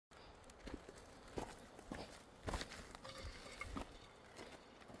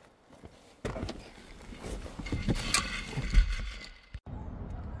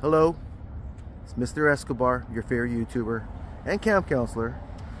Hello, it's Mr. Escobar, your favorite YouTuber and camp counselor.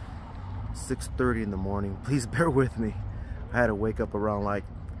 6:30 in the morning. Please bear with me. I had to wake up around like,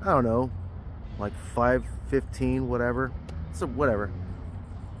 I don't know, like 5:15, whatever. So whatever.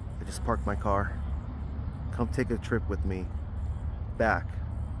 I just parked my car. Come take a trip with me back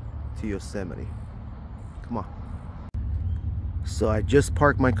to Yosemite. Come on. So I just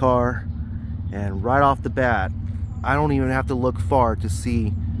parked my car, and right off the bat, I don't even have to look far to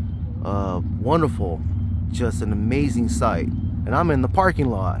see wonderful, just an amazing sight. And I'm in the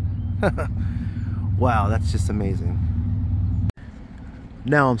parking lot. Wow, that's just amazing.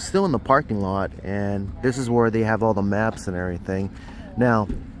 Now I'm still in the parking lot, and this is where they have all the maps and everything. Now,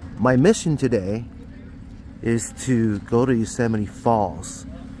 my mission today is to go to Yosemite Falls,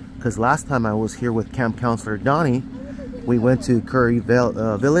 because last time I was here with camp counselor Donnie, we went to Curry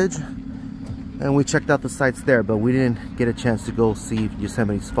Village and we checked out the sites there, but we didn't get a chance to go see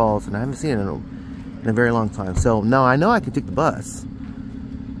Yosemite Falls, and I haven't seen it in a very long time. So now I know I can take the bus,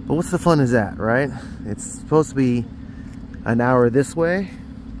 but what's the fun is that, right? It's supposed to be an hour this way,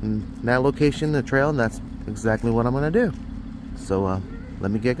 in that location, the trail, and that's exactly what I'm gonna do. So let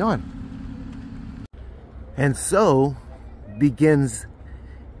me get going. And so begins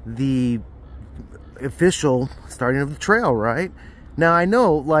the official starting of the trail, right? Now I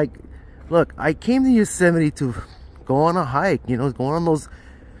know, like, look, I came to Yosemite to go on a hike, you know, going on those,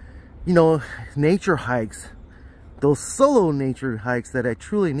 you know, nature hikes, those solo nature hikes that I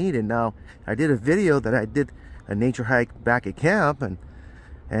truly needed. Now, I did a video that I did a nature hike back at camp, and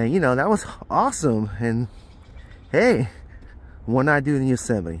you know, that was awesome. And hey, why not do it in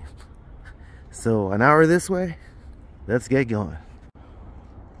Yosemite? So an hour this way, let's get going.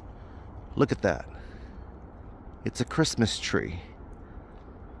 Look at that. It's a Christmas tree.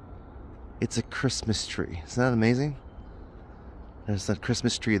 It's a Christmas tree. Isn't that amazing? There's a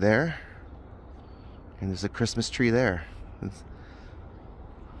Christmas tree there, and there's a Christmas tree there.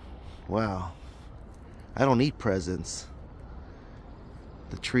 Wow. I don't need presents.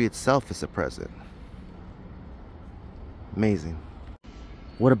 The tree itself is a present. Amazing.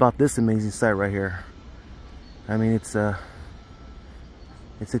 What about this amazing sight right here? I mean, it's a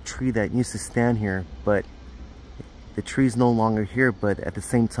tree that used to stand here, but the tree's no longer here, but at the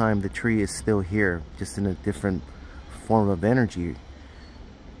same time the tree is still here, just in a different form of energy.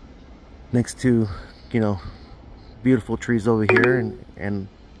 Next to, you know, beautiful trees over here, and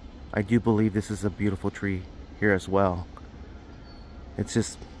I do believe this is a beautiful tree here as well. It's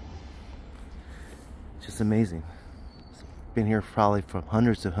just amazing. It's been here probably for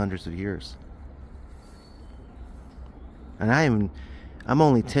hundreds of years. And I'm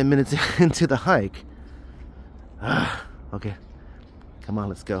only 10 minutes into the hike. Okay, come on,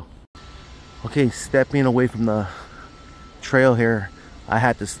 let's go. Okay, stepping away from the trail here, I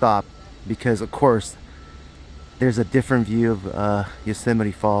had to stop because, of course, there's a different view of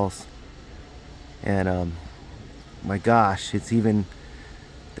Yosemite Falls, and my gosh, it's even,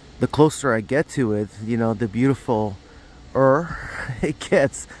 the closer I get to it, you know, the beautiful it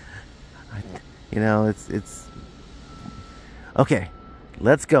gets. You know, it's okay.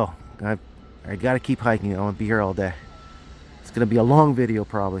 Let's go. I gotta keep hiking. I want to be here all day. It's gonna be a long video,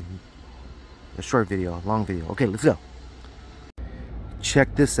 probably. A short video, a long video. Okay, let's go.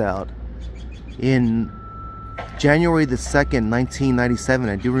 Check this out. In January the 2nd, 1997,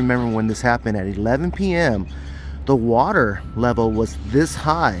 I do remember when this happened at 11 p.m. the water level was this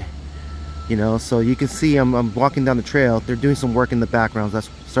high. You know, so you can see I'm walking down the trail. They're doing some work in the background.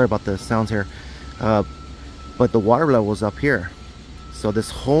 Sorry about the sounds here. But the water level was up here. So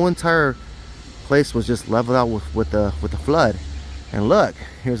this whole entire place was just leveled out with the flood. And look,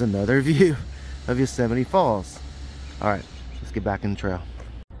 here's another view of Yosemite Falls. All right, let's get back in the trail.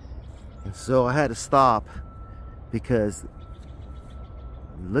 And so I had to stop because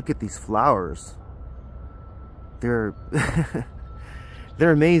look at these flowers. They're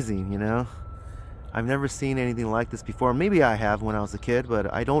they're amazing, you know. I've never seen anything like this before. Maybe I have when I was a kid,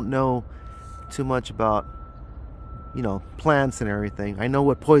 but I don't know too much about, you know, plants and everything. I know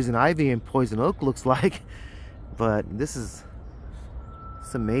what poison ivy and poison oak looks like, but it's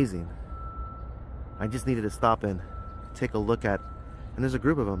amazing. I just needed to stop and take a look at, and there's a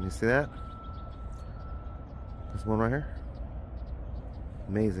group of them. You see that? There's one right here.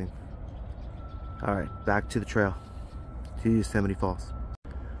 Amazing. All right, back to the trail to Yosemite Falls.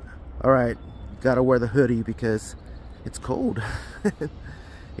 All right, gotta wear the hoodie because it's cold.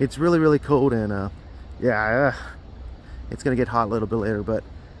 It's really cold, and yeah, it's gonna get hot a little bit later, but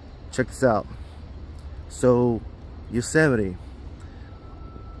check this out. So Yosemite,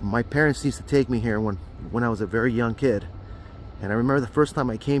 my parents used to take me here when I was a very young kid, And I remember the first time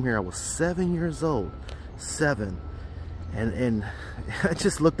I came here, I was 7 years old. 7. And I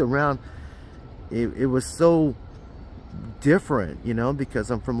just looked around. It was so different, you know, because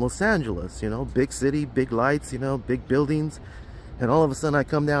I'm from Los Angeles, you know, big city, big lights, you know, big buildings. And all of a sudden I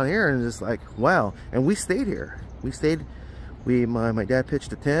come down here and it's like, wow. And we stayed here. My dad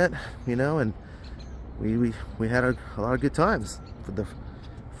pitched a tent, you know, and we had a lot of good times.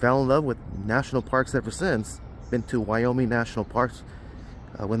 Fell in love with national parks ever since. Been to Wyoming National Parks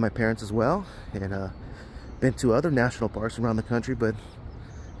with my parents as well, and been to other national parks around the country. But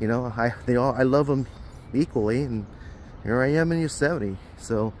you know, I love them equally, and here I am in Yosemite.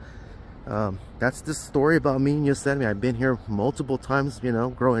 So that's the story about me in Yosemite. I've been here multiple times, you know,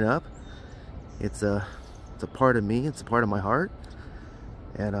 growing up. It's a part of me. It's a part of my heart,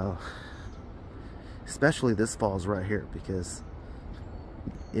 and especially this falls right here because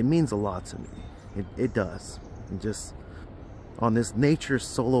it means a lot to me. It does. And just on this nature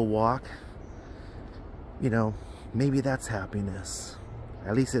solo walk, you know, maybe that's happiness.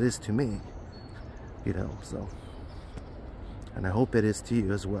 At least it is to me, you know, so. And I hope it is to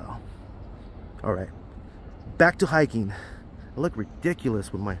you as well. All right, back to hiking. I look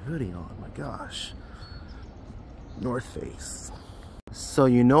ridiculous with my hoodie on, my gosh. North Face. So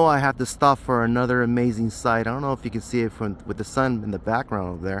you know I have to stop for another amazing sight. I don't know if you can see it with the sun in the background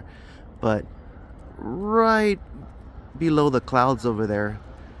over there, but right below the clouds over there,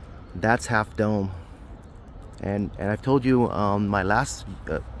 that's Half Dome. And I've told you on my last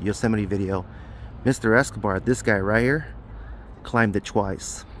Yosemite video, Mr. Escobar, this guy right here, climbed it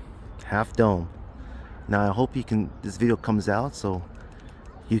twice. Half Dome. Now I hope this video comes out so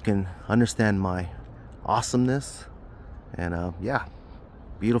you can understand my awesomeness. And yeah,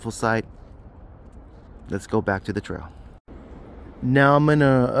 beautiful sight. Let's go back to the trail. Now I'm in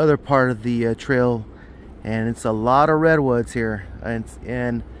a other part of the trail, and it's a lot of redwoods here,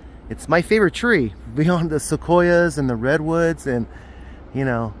 and it's my favorite tree beyond the sequoias and the redwoods. And you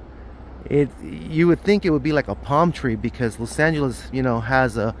know, you would think it would be like a palm tree because Los Angeles, you know,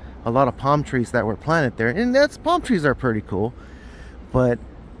 has a lot of palm trees that were planted there, and palm trees are pretty cool, but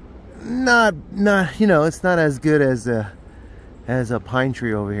not you know, it's not as good as a pine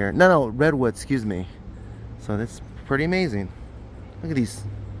tree over here. No, redwood, excuse me. So that's pretty amazing. Look at these.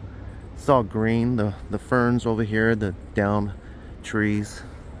 It's all green. The ferns over here, the down trees,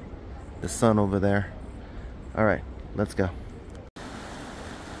 the sun over there. All right, let's go.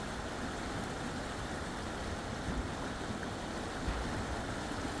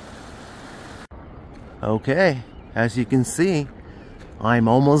 Okay, as you can see, I'm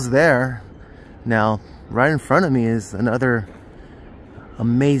almost there. Now, right in front of me is another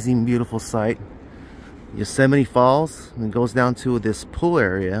amazing, beautiful sight. Yosemite Falls, and it goes down to this pool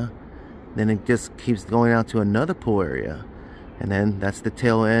area. Then it just keeps going out to another pool area. And then that's the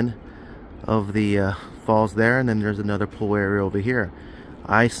tail end of the falls there. And then there's another pool area over here.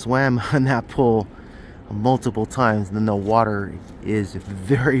 I swam in that pool multiple times, and then the water is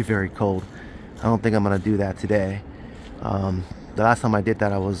very, very cold. I don't think I'm gonna do that today. The last time I did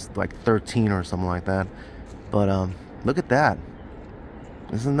that I was like 13 or something like that. But look at that.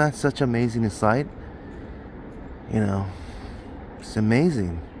 Isn't that such an amazing sight? You know, it's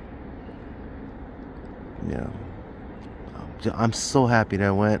amazing. You know, I'm so happy that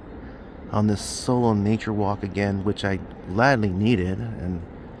I went on this solo nature walk again, which I gladly needed,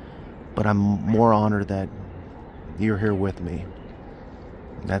 but I'm more honored that you're here with me.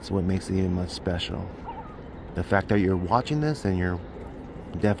 That's what makes it even much special. The fact that you're watching this and you're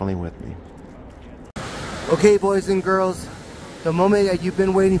definitely with me. Okay, boys and girls, the moment that you've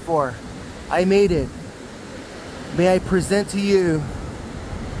been waiting for, I made it. May I present to you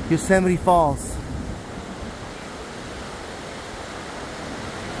Yosemite Falls.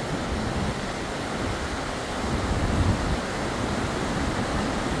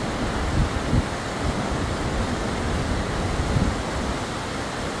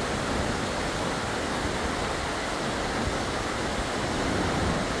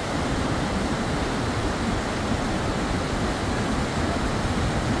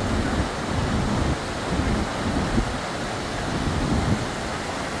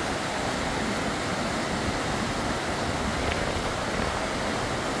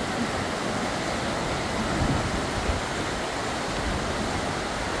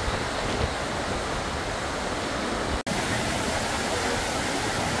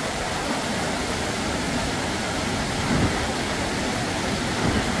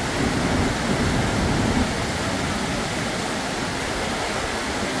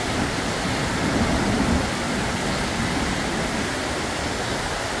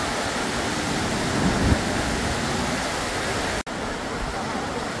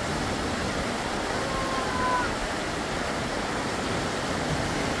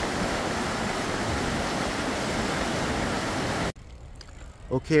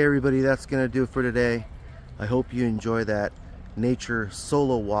 Okay, everybody, that's gonna do it for today. I hope you enjoy that nature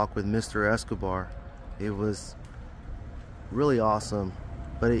solo walk with Mr. Escobar. It was really awesome,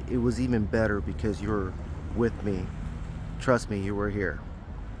 but it was even better because you were with me. Trust me, you were here.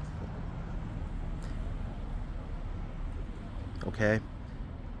 Okay?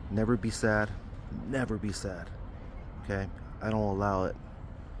 Never be sad. Never be sad. Okay? I don't allow it.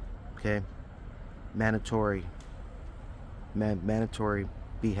 Okay? Mandatory. Mandatory.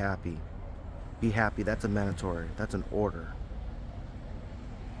 Be happy. Be happy. That's a mandatory. That's an order.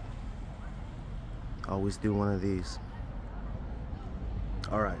 Always do one of these.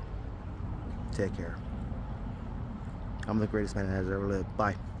 Alright. Take care. I'm the greatest man that has ever lived.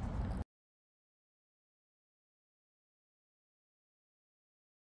 Bye.